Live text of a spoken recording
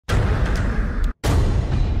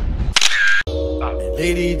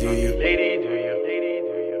Lady, do you? Lady, do you? Lady,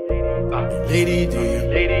 do you? Lady, do you?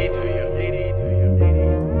 Lady, do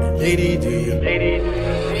you? Lady, do you? Lady, do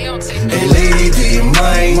you? Hey lady, do you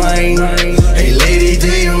mind? Hey lady, do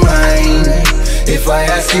you mind? If I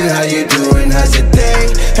ask you how you doing, how's your day?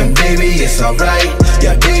 And baby, it's alright.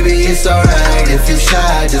 Yeah, baby, it's alright. If you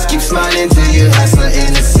shy, just keep smiling till you have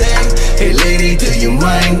something to say. Hey lady, do you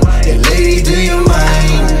mind? Hey lady, do you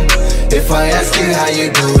mind? If I ask you how you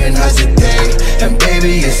doing, how's your day? And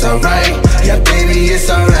baby, it's alright. Yeah, baby, it's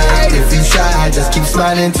alright. If you shy, just keep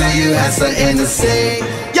smiling till you have something to say.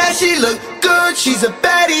 Yeah, she look good, she's a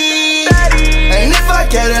baddie. And if I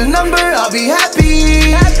get a number, I'll be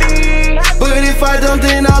happy. But if I don't,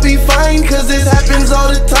 then I'll be fine. Cause this happens all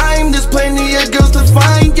the time. There's plenty of girls to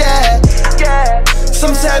find, yeah.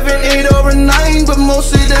 Some 7, 8, or a 9, but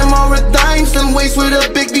most of them are a dime. Some waist with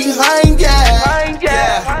a big behind, yeah.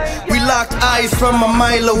 We locked eyes from a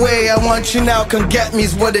mile away. I want you now, come get me,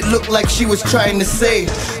 is what it looked like she was trying to say.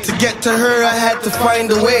 To get to her, I had to find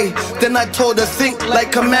a way. Then I told her, think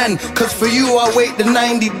like a man, cause for you I'll wait the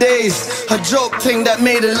 90 days. A joke thing that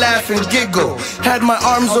made her laugh and giggle. Had my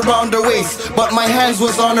arms around her waist, but my hands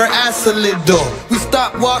was on her ass a little. We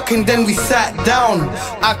stopped walking, then we sat down.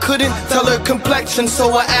 I couldn't tell her complexion,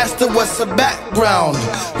 so I asked her what's her background.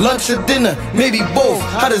 Lunch or dinner, maybe both,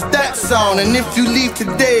 how does that sound? And if you leave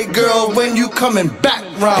today, girl, when you coming back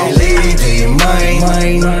round? Hey lady, do you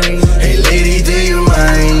mind? Hey lady, do you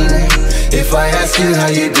mind? If I ask you how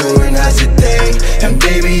you doing, how's your day? And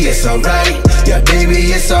baby, it's alright. Yeah,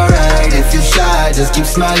 baby, it's alright. If you shy, just keep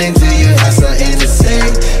smiling till you have something to say.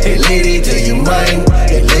 Hey lady, do you mind?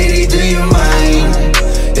 Hey lady, do you mind?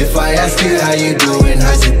 If I ask you how you doing,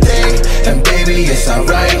 how's your day? And baby, it's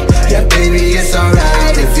alright. Yeah, baby, it's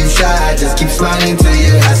alright. If you shy, just keep smiling till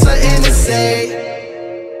you have something to say.